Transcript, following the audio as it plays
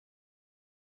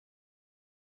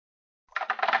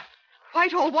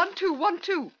Whitehall,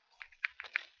 1212.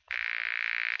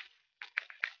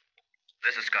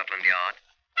 This is Scotland Yard.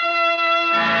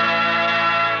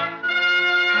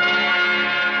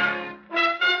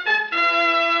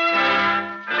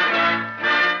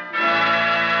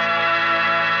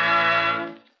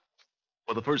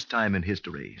 For the first time in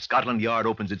history, Scotland Yard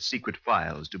opens its secret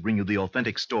files to bring you the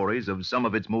authentic stories of some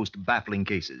of its most baffling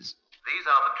cases. These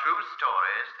are the true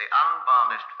stories, the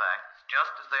unvarnished facts,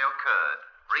 just as they occurred,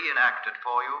 reenacted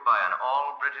for you by an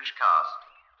all-British cast.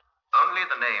 Only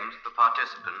the names of the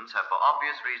participants have for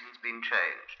obvious reasons been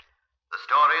changed. The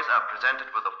stories are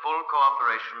presented with the full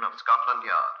cooperation of Scotland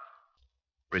Yard.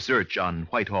 Research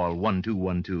on Whitehall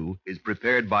 1212 is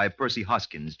prepared by Percy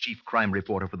Hoskins, chief crime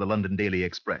reporter for the London Daily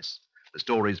Express. The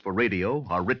stories for radio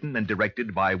are written and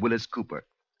directed by Willis Cooper.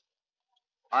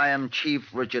 I am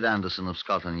Chief Richard Anderson of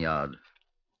Scotland Yard.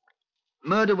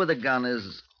 Murder with a gun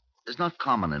is not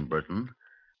common in Britain,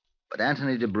 but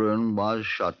Anthony de Bruyn was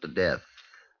shot to death.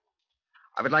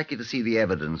 I would like you to see the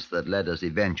evidence that led us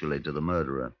eventually to the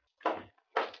murderer.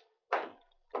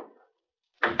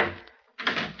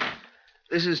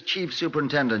 This is Chief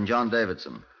Superintendent John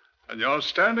Davidson. And you're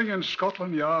standing in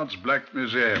Scotland Yard's Black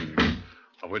Museum,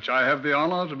 of which I have the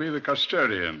honor to be the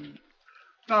custodian.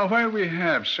 Now, while we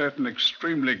have certain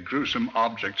extremely gruesome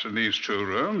objects in these two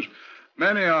rooms,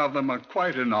 many of them are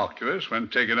quite innocuous when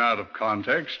taken out of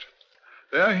context.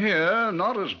 They're here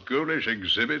not as ghoulish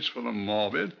exhibits for the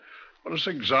morbid, but as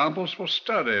examples for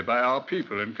study by our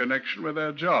people in connection with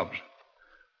their jobs.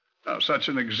 Now, such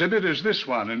an exhibit is this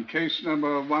one in case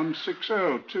number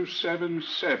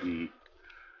 160277.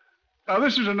 Now,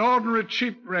 this is an ordinary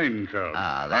cheap raincoat.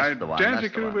 That's the one.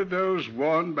 Identical with those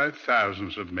worn by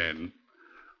thousands of men.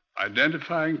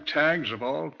 Identifying tags of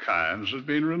all kinds had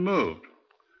been removed.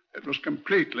 It was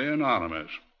completely anonymous.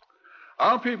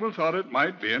 Our people thought it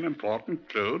might be an important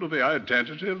clue to the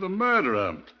identity of the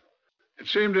murderer. It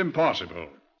seemed impossible.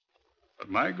 But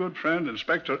my good friend,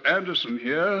 Inspector Anderson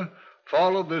here,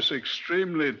 followed this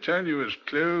extremely tenuous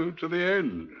clue to the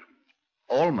end.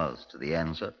 Almost to the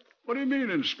end, sir. What do you mean,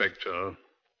 Inspector?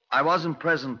 I wasn't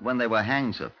present when they were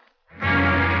hanged, sir.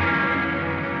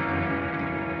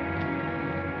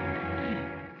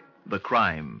 The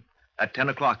crime. At 10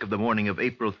 o'clock of the morning of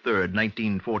April 3rd,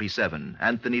 1947,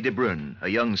 Anthony de Bruyn, a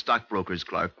young stockbroker's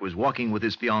clerk, was walking with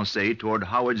his fiancée toward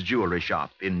Howard's jewelry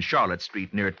shop in Charlotte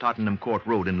Street near Tottenham Court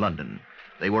Road in London.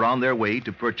 They were on their way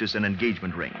to purchase an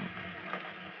engagement ring.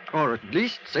 Or at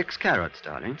least 6 carats,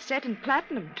 darling. Set in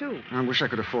platinum, too. I wish I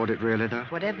could afford it, really, though.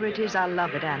 Whatever it is, I'll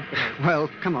love it, Anthony. Well,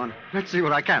 come on. Let's see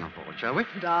what I can afford, shall we?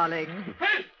 Darling.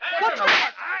 What's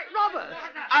that? Robert!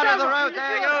 Out of the road,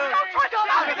 there you go!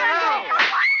 Out of the road!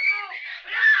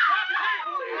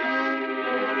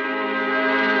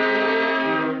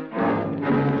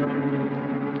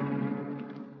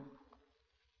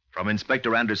 From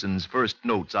Inspector Anderson's first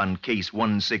notes on case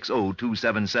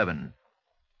 160277.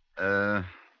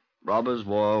 Robbers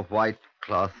wore white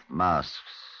cloth masks.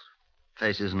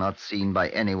 Faces not seen by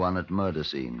anyone at murder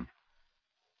scene.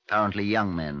 Apparently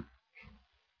young men.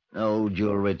 No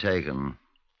jewelry taken.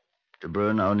 De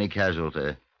Bruyn only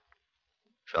casualty.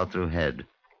 Shot through head.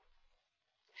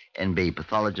 NB,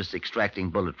 pathologist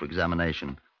extracting bullet for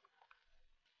examination.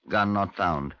 Gun not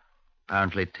found.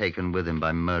 Apparently taken with him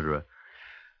by murderer.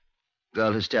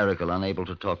 Girl hysterical, unable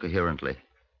to talk coherently.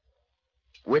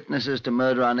 Witnesses to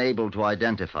murder unable to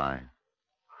identify.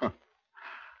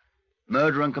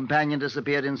 Murderer and companion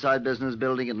disappeared inside business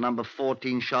building at number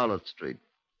 14 Charlotte Street.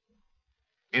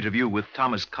 Interview with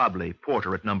Thomas Cobley,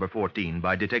 porter at number 14,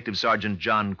 by Detective Sergeant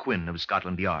John Quinn of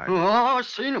Scotland Yard. Oh, I've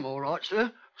seen 'em all right,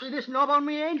 sir. See this knob on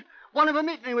me head? One of 'em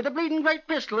hit me with a bleeding great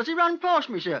pistol as he ran past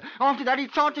me, sir. After that, he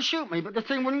tried to shoot me, but the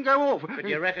thing wouldn't go off. Could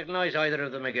you recognize either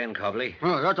of them again, Cobley?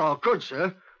 Oh, that I could,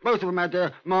 sir. Both of 'em had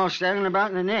their masks hanging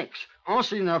about their necks. I've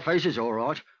seen their faces all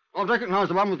right. I'd recognise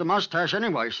the one with the moustache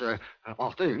anyway, sir. I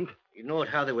think. You know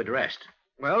how they were dressed?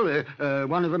 Well,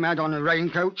 one of 'em had on a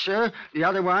raincoat, sir. The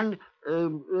other one,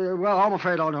 well, I'm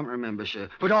afraid I don't remember, sir.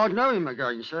 But I'd know him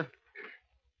again, sir.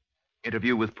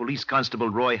 Interview with Police Constable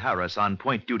Roy Harris on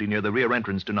point duty near the rear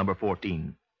entrance to number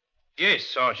 14. Yes,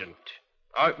 Sergeant.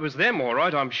 It was them, all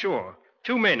right, I'm sure.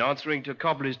 2 men answering to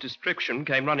Cobley's description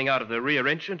came running out of the rear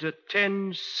entrance at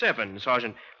 10:07,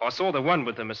 Sergeant. I saw the one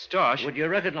with the moustache. Would you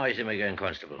recognize him again,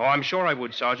 Constable? Oh, I'm sure I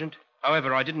would, Sergeant.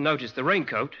 However, I didn't notice the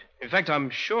raincoat. In fact,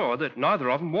 I'm sure that neither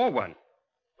of them wore one.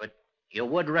 But you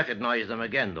would recognize them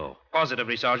again, though?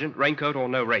 Positively, Sergeant. Raincoat or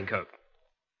no raincoat.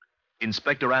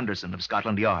 Inspector Anderson of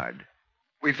Scotland Yard.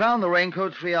 We found the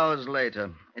raincoat 3 hours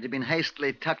later. It had been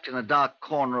hastily tucked in a dark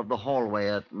corner of the hallway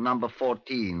at number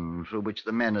 14, through which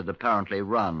the men had apparently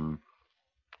run.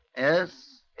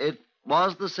 Yes, it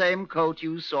was the same coat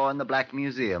you saw in the Black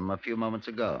Museum a few moments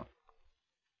ago.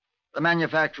 The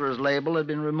manufacturer's label had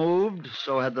been removed,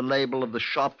 so had the label of the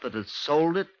shop that had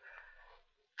sold it.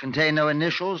 Contained no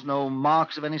initials, no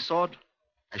marks of any sort.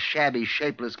 A shabby,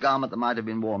 shapeless garment that might have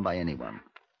been worn by anyone.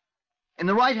 In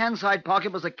the right-hand side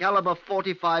pocket was a caliber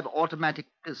 .45 automatic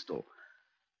pistol,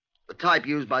 the type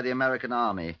used by the American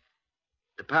Army. It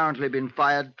had apparently been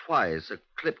fired twice. A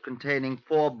clip containing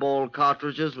 4 ball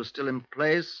cartridges was still in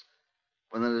place,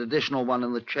 with an additional one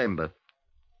in the chamber.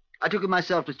 I took it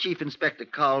myself to Chief Inspector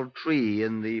Carl Tree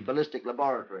in the ballistic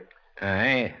laboratory.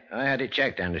 Aye, I had it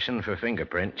checked, Anderson, for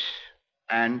fingerprints.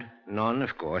 And? None,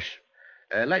 of course.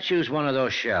 Let's use one of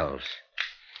those shells.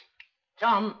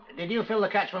 Tom, did you fill the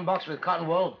catchment box with cotton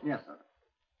wool? Yes, sir.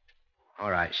 All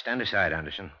right, stand aside,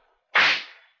 Anderson.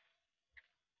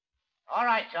 All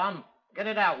right, Tom. Get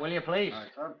it out, will you, please? All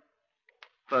right, sir.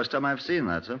 First time I've seen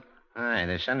that, sir. Aye,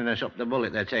 they're sending us up the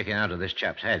bullet they're taking out of this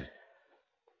chap's head.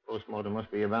 Postmortem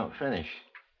must be about finished.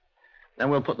 Then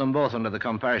we'll put them both under the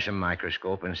comparison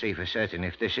microscope and see for certain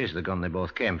if this is the gun they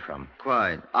both came from.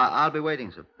 Quite. I'll be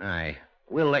waiting, sir. Aye.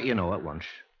 We'll let you know at once.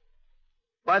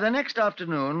 By the next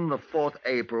afternoon, the 4th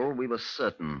April, we were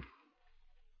certain.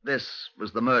 This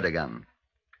was the murder gun.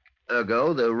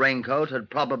 Ergo, the raincoat had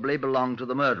probably belonged to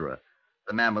the murderer,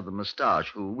 the man with the mustache,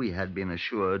 who we had been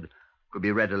assured could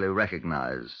be readily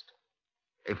recognized.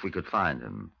 If we could find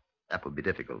him, that would be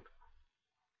difficult.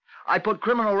 I put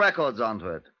criminal records onto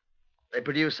it. They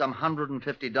produced some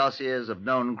 150 dossiers of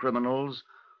known criminals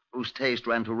whose taste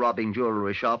ran to robbing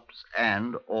jewelry shops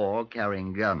or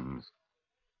carrying guns.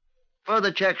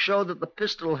 Further checks showed that the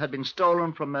pistol had been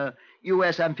stolen from a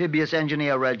U.S. Amphibious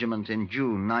Engineer Regiment in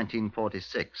June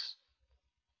 1946.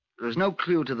 There was no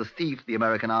clue to the thief, the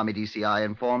American Army DCI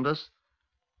informed us.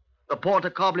 The porter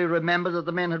Cobley remembered that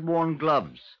the men had worn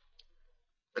gloves.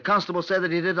 The constable said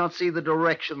that he did not see the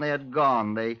direction they had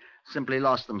gone. They simply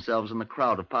lost themselves in the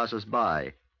crowd of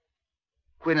passers-by.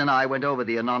 Quinn and I went over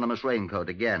the anonymous raincoat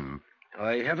again.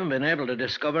 I haven't been able to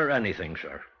discover anything,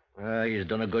 sir. He's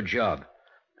done a good job.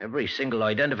 Every single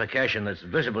identification that's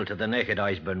visible to the naked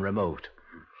eye's been removed.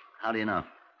 How do you know?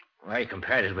 I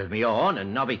compared it with my own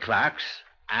and Nobby Clark's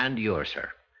and yours, sir.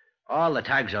 All the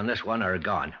tags on this one are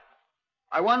gone.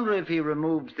 I wonder if he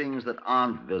removed things that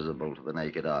aren't visible to the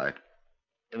naked eye.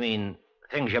 You mean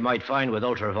things you might find with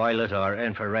ultraviolet or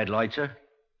infrared light, sir?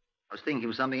 I was thinking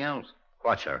of something else.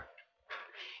 What, sir?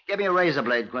 Get me a razor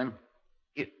blade, Quinn.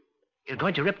 You're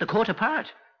going to rip the coat apart?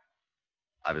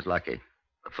 I was lucky.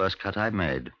 The first cut I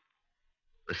made.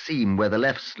 The seam where the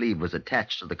left sleeve was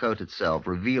attached to the coat itself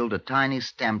revealed a tiny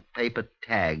stamped paper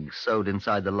tag sewed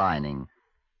inside the lining.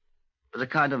 It was a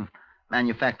kind of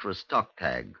manufacturer's stock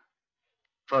tag.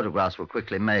 Photographs were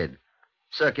quickly made,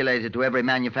 circulated to every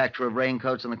manufacturer of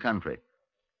raincoats in the country.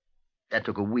 That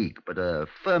took a week, but a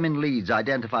firm in Leeds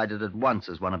identified it at once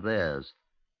as one of theirs.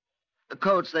 The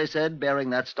coats, they said, bearing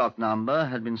that stock number,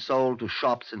 had been sold to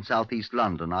shops in southeast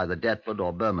London, either Deptford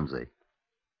or Bermondsey.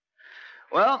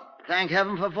 Well, thank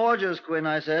heaven for forgers, Quinn,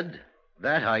 I said.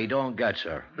 That I don't get,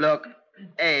 sir. Look,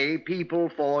 A, people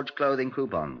forge clothing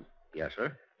coupons. Yes,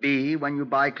 sir. B, when you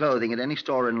buy clothing at any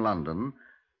store in London,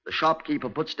 the shopkeeper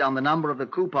puts down the number of the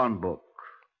coupon book,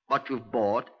 what you've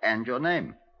bought, and your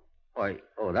name. Why,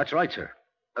 oh, that's right, sir.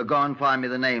 Go and find me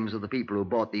the names of the people who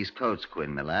bought these coats,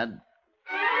 Quinn, my lad.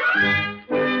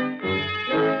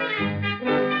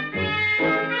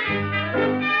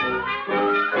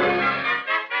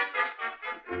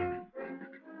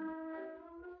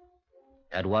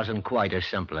 It wasn't quite as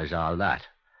simple as all that.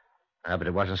 But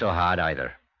it wasn't so hard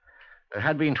either. There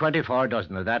had been 24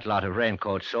 dozen of that lot of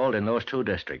raincoats sold in those 2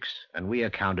 districts, and we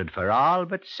accounted for all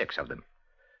but 6 of them.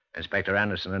 Inspector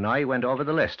Anderson and I went over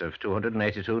the list of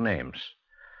 282 names.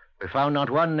 We found not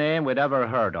one name we'd ever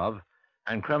heard of,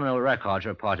 and criminal records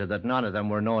reported that none of them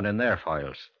were known in their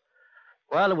files.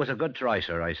 Well, it was a good try,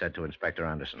 sir, I said to Inspector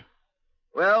Anderson.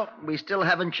 Well, we still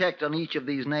haven't checked on each of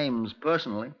these names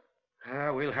personally.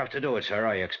 We'll have to do it, sir,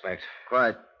 I expect.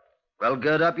 Quite. Well,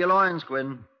 gird up your loins,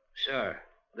 Quinn. Sir,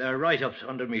 they're right up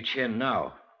under me chin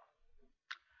now.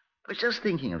 I was just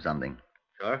thinking of something.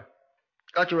 Sir?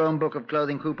 Got your own book of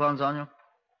clothing coupons on you?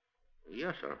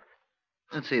 Yes, sir.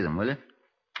 Let's see them, will you?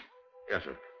 Yes,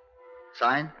 sir.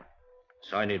 Sign?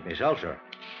 Sign it myself, sir.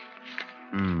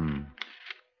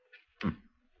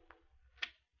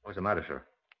 What's the matter, sir?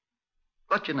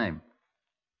 What's your name?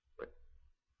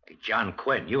 Hey, John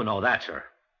Quinn. You know that, sir.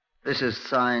 This is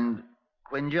signed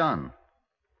Quinn John.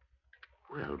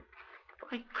 Well,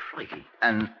 by crikey.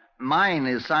 And mine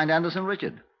is signed Anderson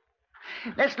Richard.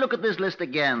 Let's look at this list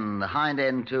again, the hind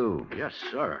end, too. Yes,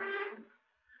 sir.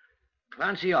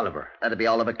 Clancy Oliver. That'd be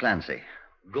Oliver Clancy.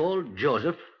 Gold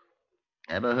Joseph.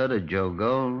 Ever heard of Joe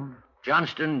Gold?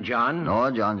 Johnston John.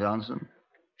 Nor John Johnson?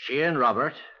 Sheehan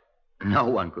Robert. No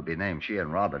one could be named Sheehan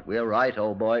Robert. We're right,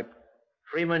 old boy.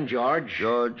 Freeman George.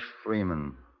 George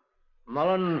Freeman.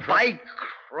 Mullen. By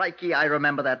crikey, I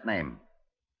remember that name.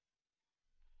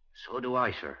 So do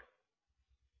I, sir.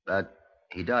 But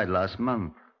he died last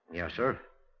month. Yes, sir.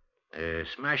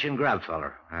 Smash and grab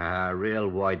feller. A real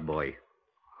white boy.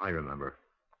 I remember.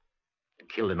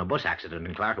 Killed in a bus accident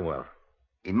in Clerkenwell.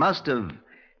 He must have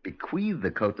bequeathed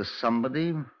the coat to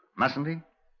somebody, mustn't he?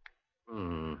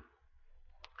 You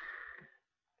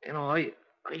know, I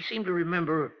seem to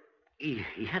remember he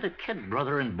had a kid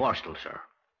brother in Borstal, sir.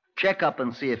 Check up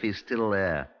and see if he's still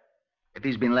there. If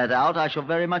he's been let out, I shall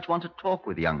very much want to talk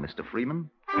with young Mr. Freeman.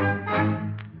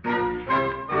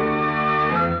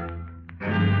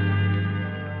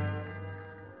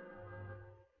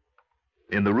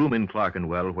 In the room in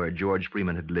Clerkenwell where George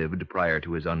Freeman had lived prior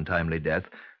to his untimely death,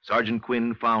 Sergeant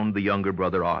Quinn found the younger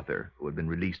brother Arthur, who had been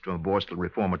released from a Borstal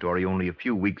reformatory only a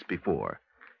few weeks before.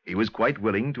 He was quite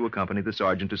willing to accompany the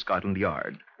sergeant to Scotland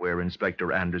Yard, where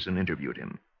Inspector Anderson interviewed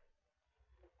him.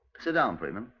 Sit down,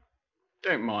 Freeman.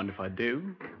 Don't mind if I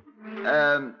do.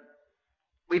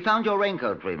 We found your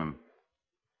raincoat, Freeman.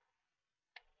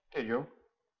 Did you?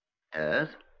 Yes?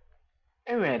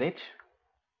 Who had it?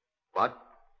 What?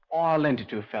 I lent it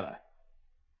to a fella.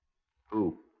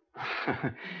 Who?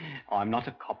 I'm not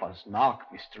a copper's nark,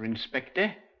 Mr.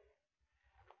 Inspector.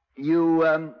 You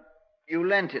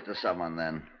lent it to someone,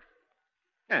 then?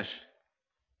 Yes.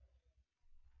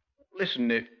 Listen,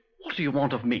 what do you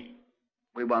want of me?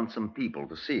 We want some people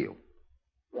to see you.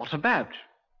 What about?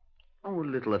 Oh, a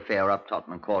little affair up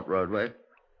Tottenham Court Roadway.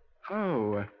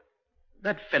 Oh,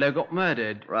 that fellow got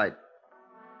murdered. Right.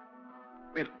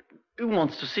 Well, who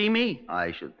wants to see me?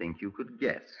 I should think you could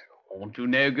guess. Won't do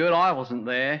no good. I wasn't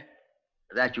there.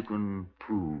 That you can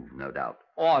prove, no doubt.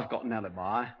 Oh, I've got an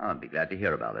alibi. I'll be glad to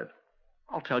hear about it.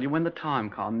 I'll tell you when the time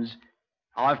comes.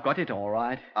 I've got it all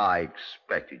right. I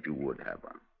expected you would have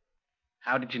one.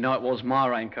 How did you know it was my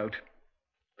raincoat? It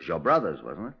was your brother's,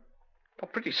 wasn't it? You're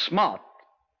pretty smart,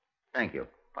 Thank you.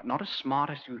 but not as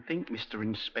smart as you think, Mr.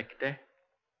 Inspector.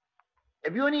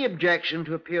 Have you any objection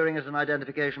to appearing at an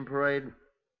identification parade?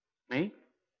 Me?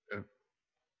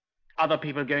 Other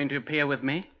people going to appear with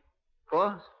me? Of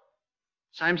course.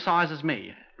 Same size as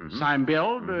me? Mhm. Same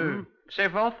build? Mhm. So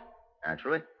forth?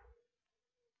 Naturally.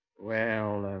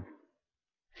 Well,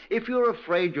 If you're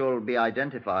afraid you'll be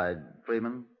identified,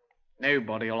 Freeman,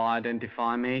 nobody'll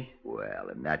identify me. well,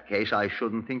 in that case, I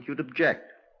shouldn't think you'd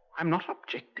object. I'm not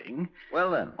objecting.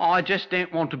 Well, then, I just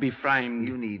don't want to be framed.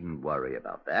 you needn't worry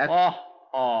about that.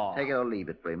 Oh. Take it or leave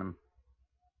it, Freeman.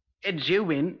 Heads you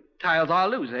win, tails I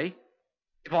lose, eh?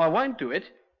 If I won't do it,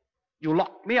 you'll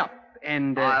lock me up,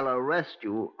 and... I'll arrest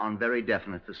you on very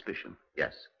definite suspicion.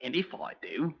 Yes. And if I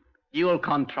do, you'll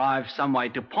contrive some way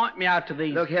to point me out to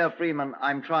these... Look here, Freeman,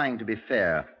 I'm trying to be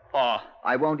fair. Oh.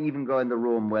 I won't even go in the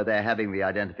room where they're having the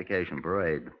identification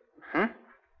parade. Huh?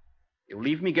 You'll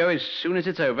leave me go as soon as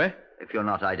it's over? If you're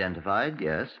not identified,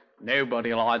 yes.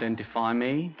 Nobody'll identify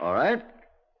me. All right.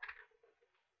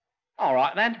 All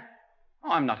right, then.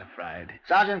 I'm not afraid.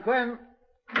 Sergeant Quinn.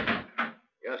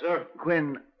 Yes, sir.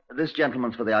 Quinn, this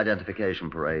gentleman's for the identification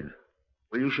parade.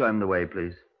 Will you show him the way,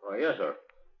 please? Oh, yes, sir.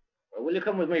 Will you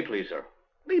come with me, please, sir?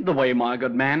 Lead the way, my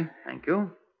good man. Thank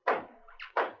you.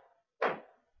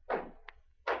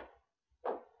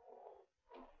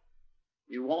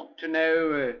 You want to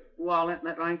know who I lent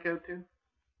that raincoat to?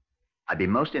 I'd be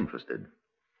most interested.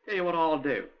 Tell you what I'll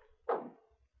do.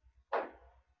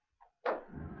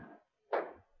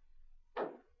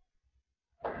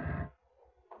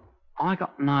 I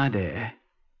got an idea.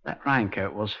 That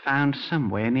raincoat was found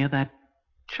somewhere near that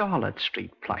Charlotte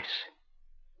Street place.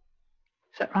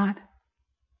 Is that right?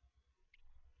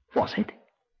 Was it?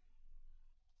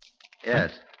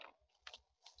 Yes.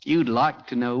 You'd like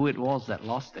to know who it was that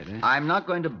lost it, eh? I'm not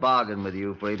going to bargain with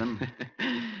you, Freeman.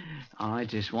 I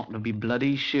just want to be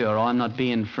bloody sure I'm not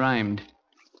being framed.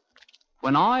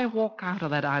 When I walk out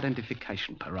of that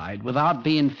identification parade without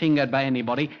being fingered by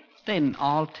anybody, then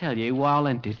I'll tell you who I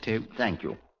lent it to. Thank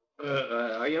you.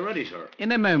 Are you ready, sir?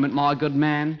 In a moment, my good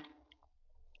man.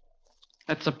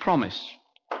 That's a promise.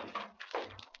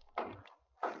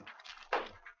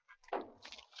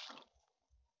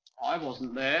 I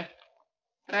wasn't there.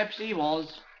 Perhaps he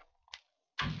was.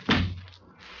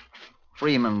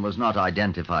 Freeman was not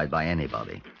identified by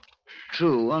anybody.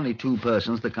 True, only two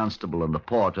persons, the constable and the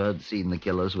porter, had seen the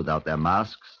killers without their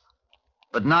masks.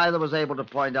 But neither was able to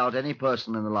point out any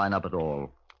person in the lineup at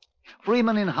all.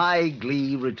 Freeman, in high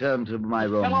glee, returned to my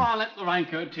room. Fellow I left the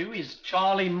raincoat to is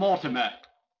Charlie Mortimer.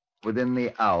 Within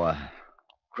the hour,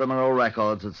 criminal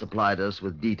records had supplied us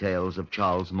with details of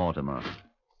Charles Mortimer,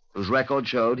 whose record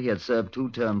showed he had served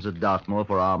 2 terms at Dartmoor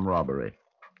for armed robbery.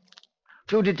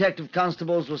 2 detective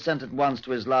constables were sent at once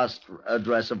to his last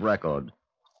address of record.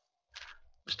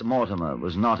 Mr. Mortimer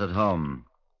was not at home,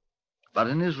 but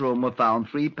in his room were found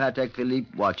 3 Patek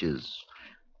Philippe watches.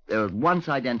 They were at once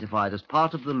identified as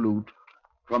part of the loot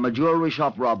from a jewelry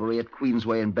shop robbery at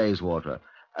Queensway and Bayswater,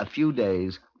 a few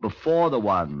days before the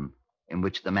one in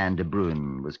which the man De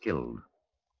Bruyn was killed.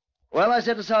 Well, I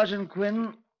said to Sergeant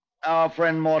Quinn, our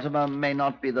friend Mortimer may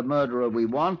not be the murderer we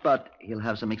want, but he'll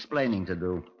have some explaining to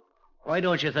do. Why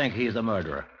don't you think he's the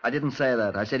murderer? I didn't say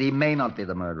that. I said he may not be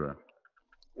the murderer.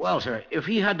 Well, sir, if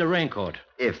he had the raincoat.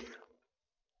 If.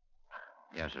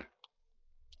 Yes, sir.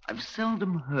 I've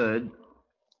seldom heard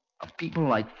of people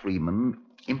like Freeman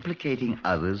implicating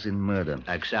others in murder.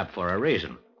 Except for a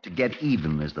reason. To get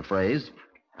even is the phrase.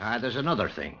 There's another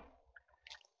thing.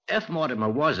 If Mortimer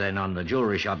was in on the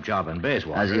jewelry shop job in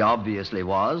Bayswater... As he obviously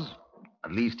was.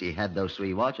 At least he had those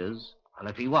 3 watches. Well,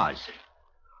 if he was,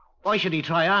 why should he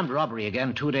try armed robbery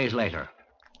again 2 days later,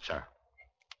 sir?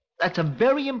 That's a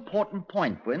very important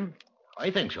point, Quinn.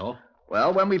 I think so.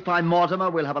 Well, when we find Mortimer,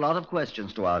 we'll have a lot of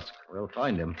questions to ask. We'll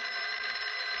find him.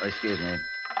 Oh, excuse me.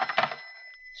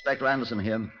 Inspector Anderson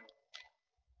here.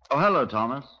 Oh, hello,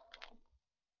 Thomas.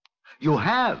 You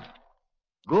have?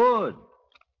 Good.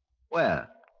 Where?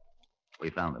 We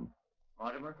found him.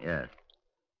 Mortimer? Yes.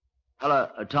 Hello,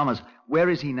 Thomas. Where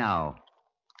is he now?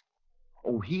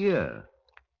 Oh, here.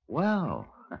 Well,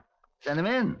 send him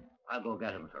in. I'll go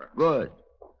get him, sir. Good.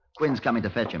 Quinn's coming to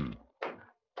fetch him.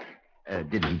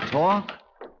 Did he talk?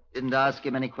 Didn't ask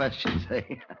him any questions, eh?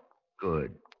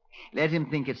 Good. Let him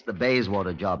think it's the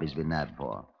Bayswater job he's been nabbed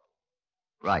for.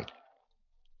 Right.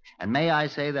 And may I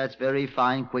say that's very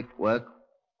fine, quick work?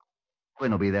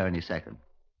 Quinn will be there any second.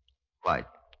 Quite.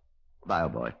 Bye,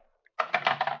 old boy.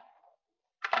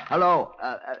 Hello,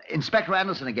 Inspector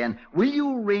Anderson again. Will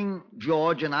you ring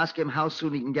George and ask him how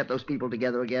soon he can get those people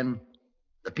together again?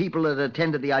 The people that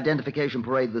attended the identification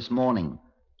parade this morning.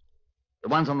 The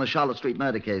ones on the Charlotte Street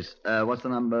murder case. What's the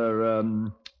number?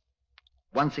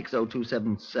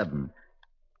 160277.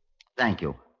 Thank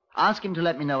you. Ask him to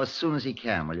let me know as soon as he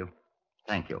can, will you?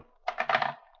 Thank you.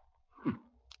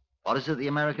 What is it the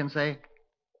Americans say?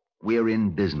 We're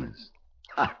in business.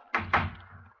 Ha.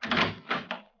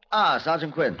 Ah,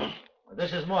 Sergeant Quinn.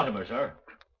 This is Mortimer, sir.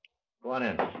 Go on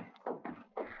in.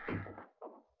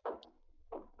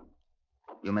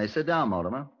 You may sit down,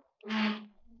 Mortimer.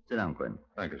 Sit down, Quinn.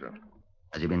 Thank you, sir.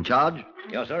 Has he been charged?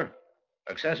 Yes, sir.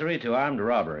 Accessory to armed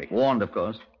robbery. Warned, of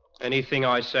course. Anything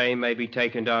I say may be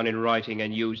taken down in writing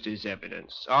and used as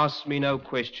evidence. Ask me no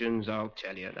questions, I'll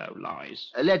tell you no lies.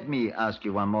 Let me ask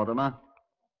you one, Mortimer.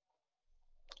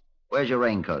 Where's your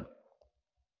raincoat?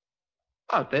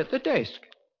 Out there at the desk.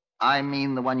 I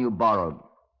mean the one you borrowed.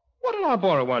 What did I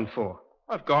borrow one for?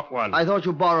 I've got one. I thought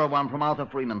you borrowed one from Arthur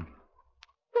Freeman.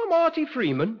 From Artie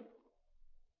Freeman?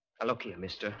 Now, look here,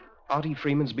 mister. Artie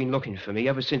Freeman's been looking for me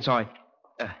ever since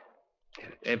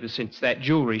ever since that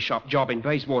jewelry shop job in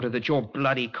Bayswater that your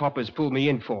bloody coppers pulled me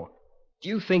in for. Do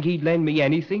you think he'd lend me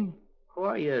anything?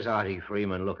 Why is Artie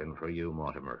Freeman looking for you,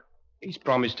 Mortimer? He's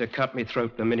promised to cut me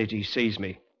throat the minute he sees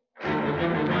me.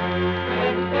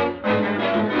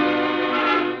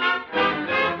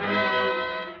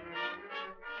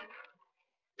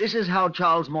 This is how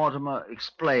Charles Mortimer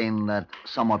explained that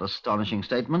somewhat astonishing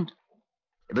statement.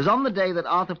 It was on the day that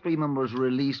Arthur Freeman was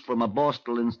released from a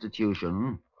Borstal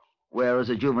institution, where as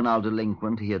a juvenile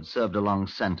delinquent he had served a long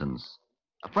sentence.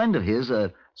 A friend of his,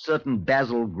 a certain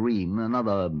Basil Green,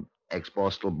 another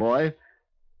ex-Borstal boy,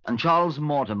 and Charles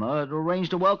Mortimer had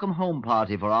arranged a welcome home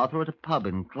party for Arthur at a pub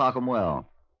in Clerkenwell.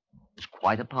 It was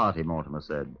quite a party, Mortimer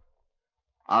said.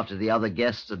 After the other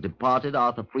guests had departed,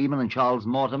 Arthur Freeman and Charles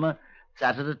Mortimer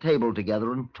sat at a table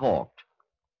together and talked.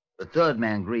 The third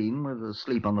man, Green, was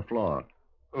asleep on the floor.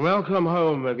 Welcome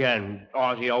home again,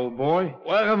 Artie, old boy.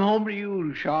 Welcome home to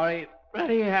you, Charlie.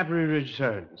 Very happy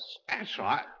returns. That's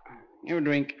right. You a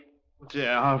drink.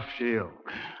 Yeah, I feel.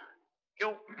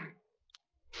 You.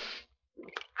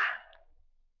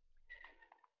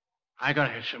 I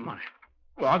gotta have some money.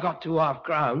 Well, I got 2.5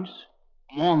 crowns.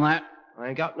 More than that. I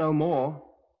ain't got no more.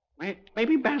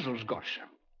 Maybe Basil's got some.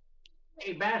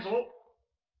 Hey, Basil.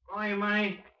 All your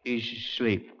money? He's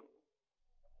asleep.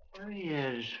 There he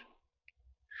is.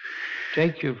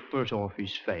 Take your foot off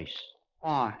his face.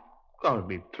 Why? Gotta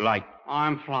be polite.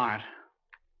 I'm polite.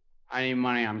 I need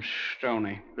money. I'm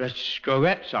stony. Let's go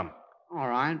get some. All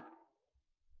right.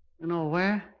 You know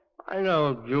where? I know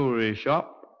a jewelry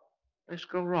shop. Let's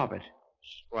go rob it.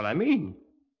 That's what I mean.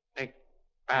 Take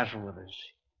Basil with us.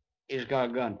 He's got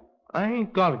a gun. I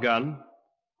ain't got a gun.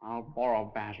 I'll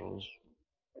borrow Basil's.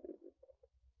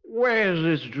 Where's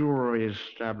this jewelry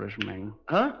establishment?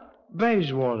 Huh?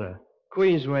 Bayswater.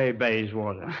 Queensway,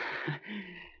 Bayswater.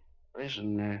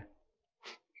 Listen,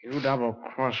 you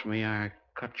double-cross me, I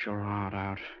cut your heart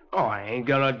out. Oh, I ain't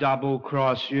gonna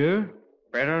double-cross you.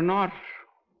 Better not.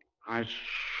 I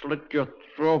slit your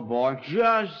throat, boy.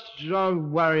 Just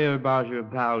don't worry about your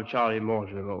pal Charlie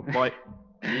Mortimer, boy.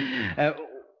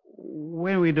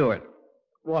 When we do it?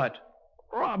 What?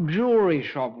 Rob jewelry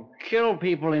shop, kill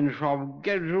people in shop,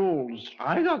 get jewels.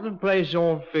 I got the place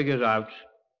all figured out.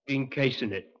 Been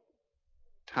casing it.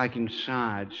 Taking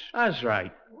sides. That's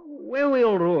right. When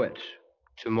we'll do it?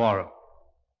 Tomorrow.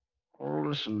 Oh,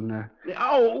 listen,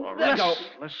 let go.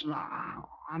 Listen,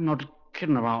 I'm not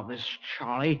kidding about this,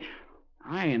 Charlie.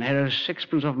 I ain't had a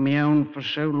sixpence of my own for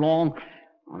so long.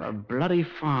 Not a bloody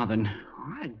farthing.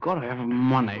 I gotta have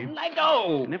money. Let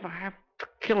go. And if I have to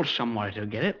kill somebody to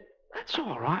get it, that's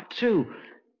all right, too.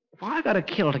 If I gotta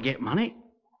kill to get money,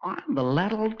 I'm the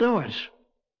lad'll do it.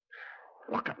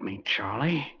 Look at me,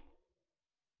 Charlie.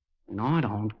 And I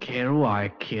don't care who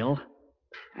I kill.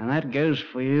 And that goes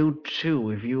for you,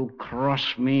 too, if you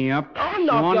cross me up. I'm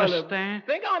not you gonna understand?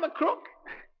 think I'm a crook.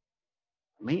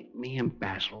 Meet me and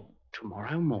Basil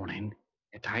tomorrow morning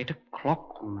at 8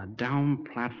 o'clock on the down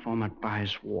platform at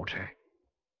Bayswater.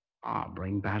 I'll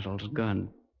bring Basil's gun.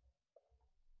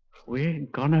 We're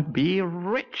gonna be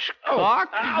rich, Clark.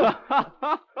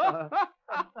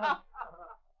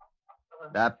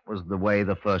 That was the way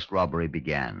the first robbery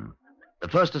began. The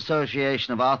first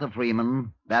association of Arthur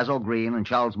Freeman, Basil Green, and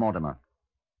Charles Mortimer.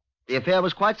 The affair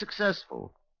was quite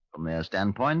successful from their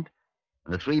standpoint,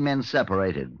 and the three men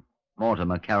separated,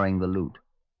 Mortimer carrying the loot.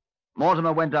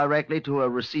 Mortimer went directly to a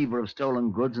receiver of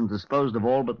stolen goods and disposed of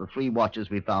all but the 3 watches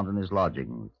we found in his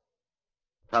lodgings.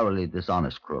 Thoroughly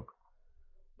dishonest crook.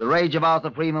 The rage of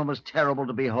Arthur Freeman was terrible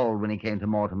to behold when he came to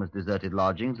Mortimer's deserted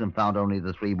lodgings and found only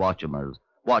the 3 watches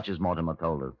Mortimer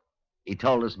told us. He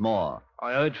told us more.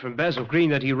 I heard from Basil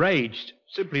Green that he raged.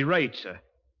 Simply raged, sir.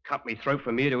 Cut me throat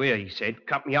from ear to ear, he said.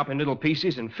 Cut me up in little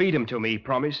pieces and feed 'em to me, he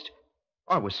promised.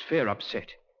 I was fair upset.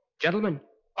 Gentlemen,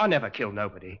 I never killed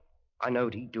nobody. I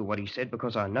knowed he'd do what he said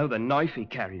because I know the knife he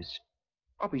carries.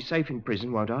 I'll be safe in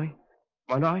prison, won't I?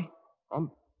 Won't I?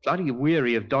 I'm bloody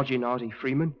weary of dodging Artie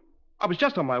Freeman. I was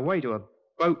just on my way to a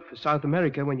boat for South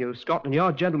America when your Scotland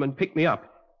Yard gentleman picked me up.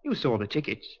 You saw the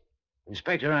tickets.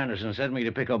 Inspector Anderson sent me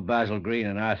to pick up Basil Green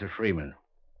and Arthur Freeman.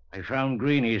 I found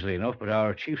Green easily enough, but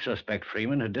our chief suspect,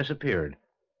 Freeman, had disappeared.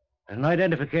 At an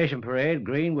identification parade,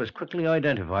 Green was quickly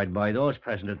identified by those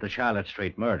present at the Charlotte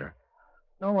Street murder.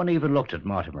 No one even looked at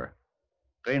Mortimer.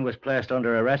 Green was placed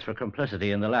under arrest for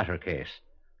complicity in the latter case.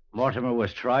 Mortimer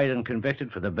was tried and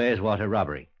convicted for the Bayswater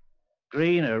robbery.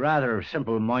 Green, a rather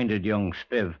simple-minded young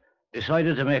spiv,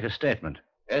 decided to make a statement.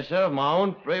 Yes, sir, of my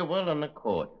own free will and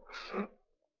accord.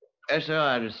 Yes, sir,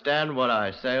 I understand what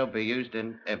I say will be used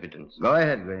in evidence. Go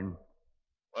ahead, Green.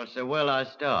 Well, sir, will I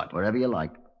start? Wherever you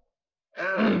like.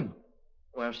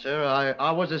 Well, sir,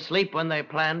 I was asleep when they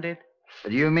planned it.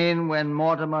 Do you mean when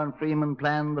Mortimer and Freeman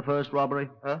planned the first robbery?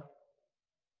 Huh?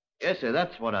 Yes, sir,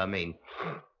 that's what I mean.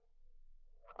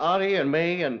 Artie and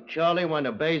me and Charlie went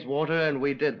to Bayswater and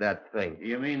we did that thing.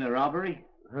 You mean the robbery?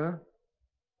 Huh?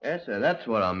 Yes, sir, that's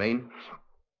what I mean.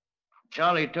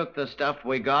 Charlie took the stuff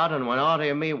we got, and when Artie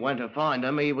and me went to find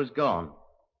him, he was gone.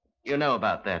 You know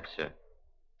about that, sir.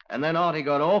 And then Artie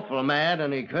got awful mad,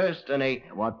 and he cursed, and he...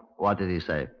 What did he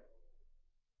say?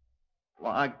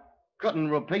 Well, I couldn't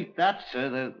repeat that,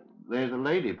 sir. There's a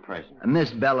lady present.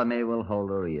 Miss Bellamy will hold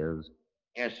her ears.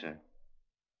 Yes, sir.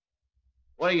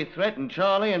 Well, he threatened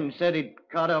Charlie and said he'd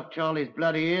cut off Charlie's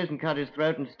bloody ears and cut his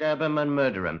throat and stab him and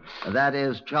murder him. That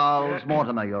is Charles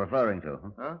Mortimer you're referring to.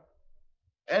 Huh?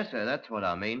 Yes, sir, that's what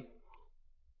I mean.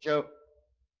 So,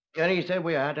 Kenny said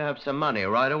we had to have some money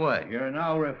right away. You're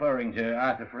now referring to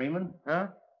Arthur Freeman? Huh?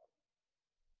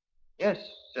 Yes,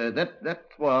 sir, that's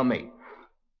what I mean.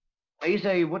 He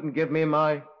said he wouldn't give me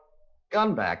my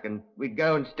gun back, and we'd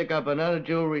go and stick up another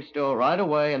jewelry store right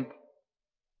away, and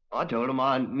I told him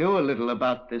I knew a little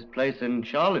about this place in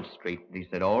Charlotte Street. He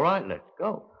said, all right, let's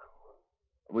go.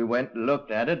 We went and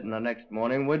looked at it, and the next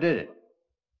morning we did it.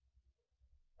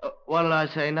 What'll I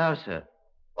say now, sir?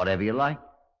 Whatever you like.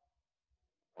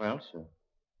 Well, sir,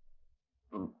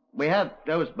 we had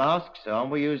those masks on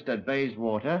we used at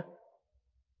Bayswater.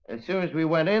 As soon as we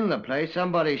went in the place,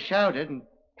 somebody shouted, and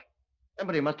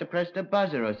somebody must have pressed a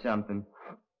buzzer or something.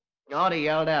 Artie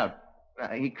yelled out.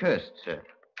 He cursed, sir.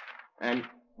 And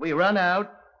we run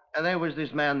out, And there was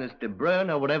this man, this DeBrun,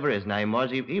 or whatever his name was.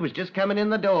 He was just coming in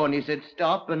the door, and he said,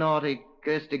 "Stop," and Artie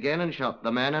cursed again and shot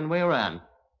the man, and we ran.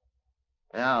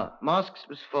 Now, mosques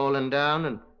was falling down,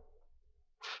 and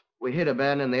we hit a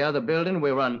man in the other building.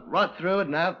 We run right through it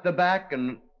and out the back,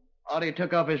 and Artie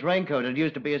took off his raincoat. It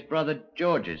used to be his brother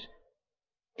George's.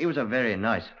 He was a very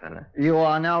nice fella. You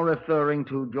are now referring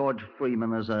to George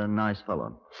Freeman as a nice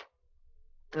fellow.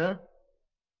 Huh?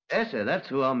 Yes, sir, that's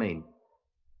who I mean.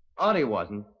 Artie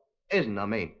wasn't. Isn't, I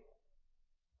mean.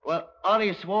 Well,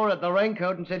 Artie swore at the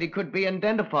raincoat and said he could be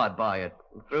identified by it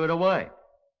and threw it away.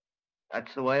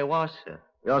 That's the way it was, sir.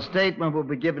 Your statement will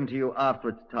be given to you after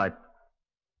it's typed.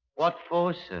 What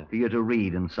for, sir? For you to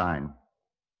read and sign.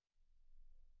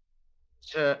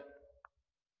 Sir,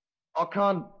 I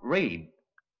can't read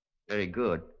very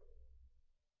good.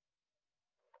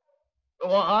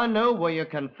 Well, I know where you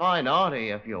can find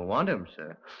Artie if you want him,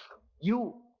 sir.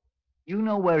 You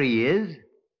know where he is?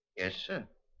 Yes, sir.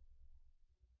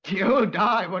 You'll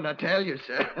die when I tell you,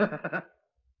 sir.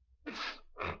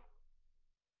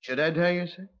 Should I tell you,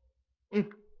 sir?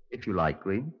 If you like,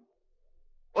 Green.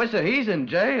 Well, sir, he's in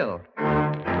jail.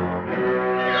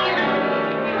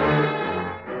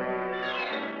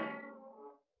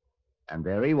 And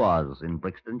there he was, in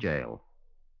Brixton jail.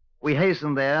 We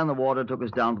hastened there, and the water took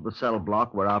us down to the cell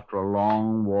block, where after a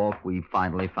long walk, we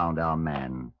finally found our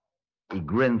man. He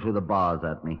grinned through the bars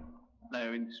at me.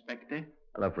 Hello, Inspector.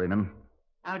 Hello, Freeman.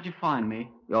 How'd you find me?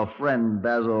 Your friend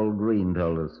Basil Green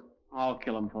told us. I'll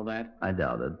kill him for that. I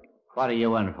doubt it. What are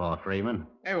you in for, Freeman?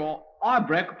 Hey, well, I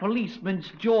broke a policeman's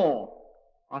jaw.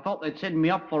 I thought they'd send me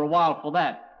up for a while for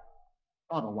that.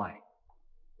 By the way,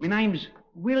 my name's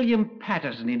William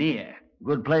Patterson in here.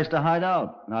 Good place to hide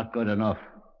out. Not good enough.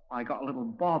 I got a little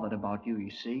bothered about you,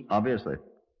 you see. Obviously.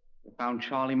 You found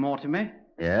Charlie Mortimer,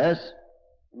 Yes,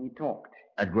 and he talked.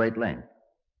 at great length.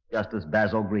 Just as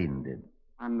Basil Green did.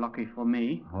 Unlucky for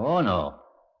me. Oh, no.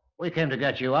 We came to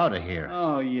get you out of here.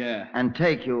 Oh, yeah. And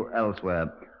take you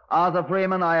elsewhere. Arthur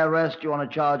Freeman, I arrest you on a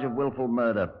charge of willful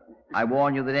murder. I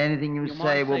warn you that anything you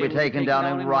say will be taken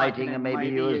down in writing and may be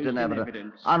used in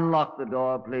evidence. Unlock the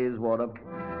door, please, Warder.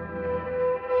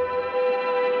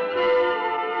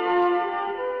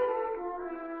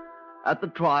 At the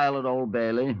trial at Old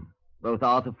Bailey, both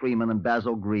Arthur Freeman and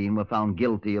Basil Green were found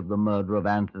guilty of the murder of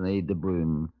Anthony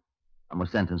DeBrun and were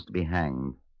sentenced to be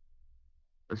hanged.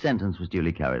 The sentence was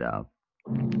duly carried out.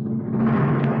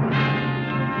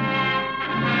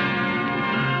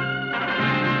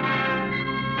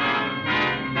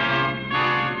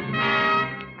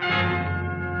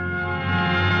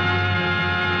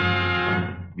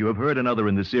 You have heard another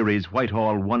in the series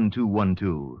Whitehall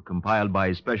 1212, compiled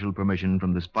by special permission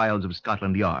from the files of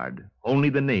Scotland Yard. Only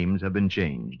the names have been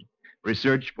changed.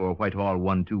 Research for Whitehall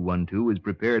 1212 is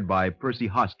prepared by Percy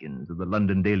Hoskins of the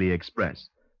London Daily Express.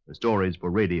 The stories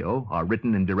for radio are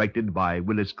written and directed by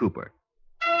Willis Cooper.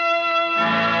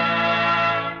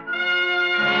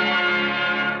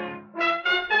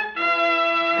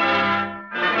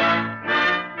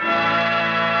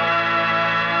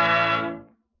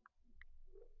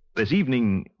 This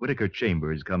evening, Whittaker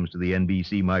Chambers comes to the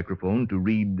NBC microphone to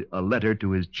read a letter to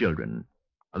his children.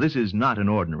 Now, this is not an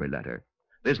ordinary letter.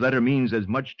 This letter means as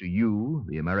much to you,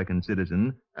 the American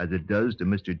citizen, as it does to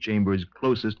Mr. Chambers'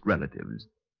 closest relatives.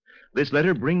 This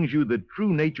letter brings you the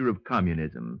true nature of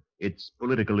communism, its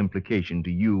political implication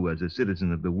to you as a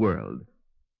citizen of the world,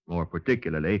 more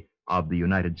particularly of the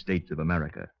United States of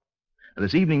America. And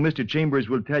this evening, Mr. Chambers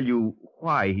will tell you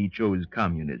why he chose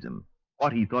communism,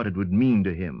 what he thought it would mean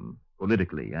to him,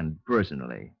 politically and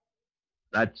personally.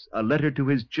 That's A Letter to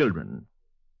His Children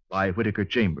by Whittaker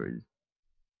Chambers.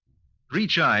 3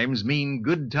 chimes mean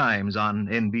good times on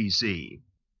NBC.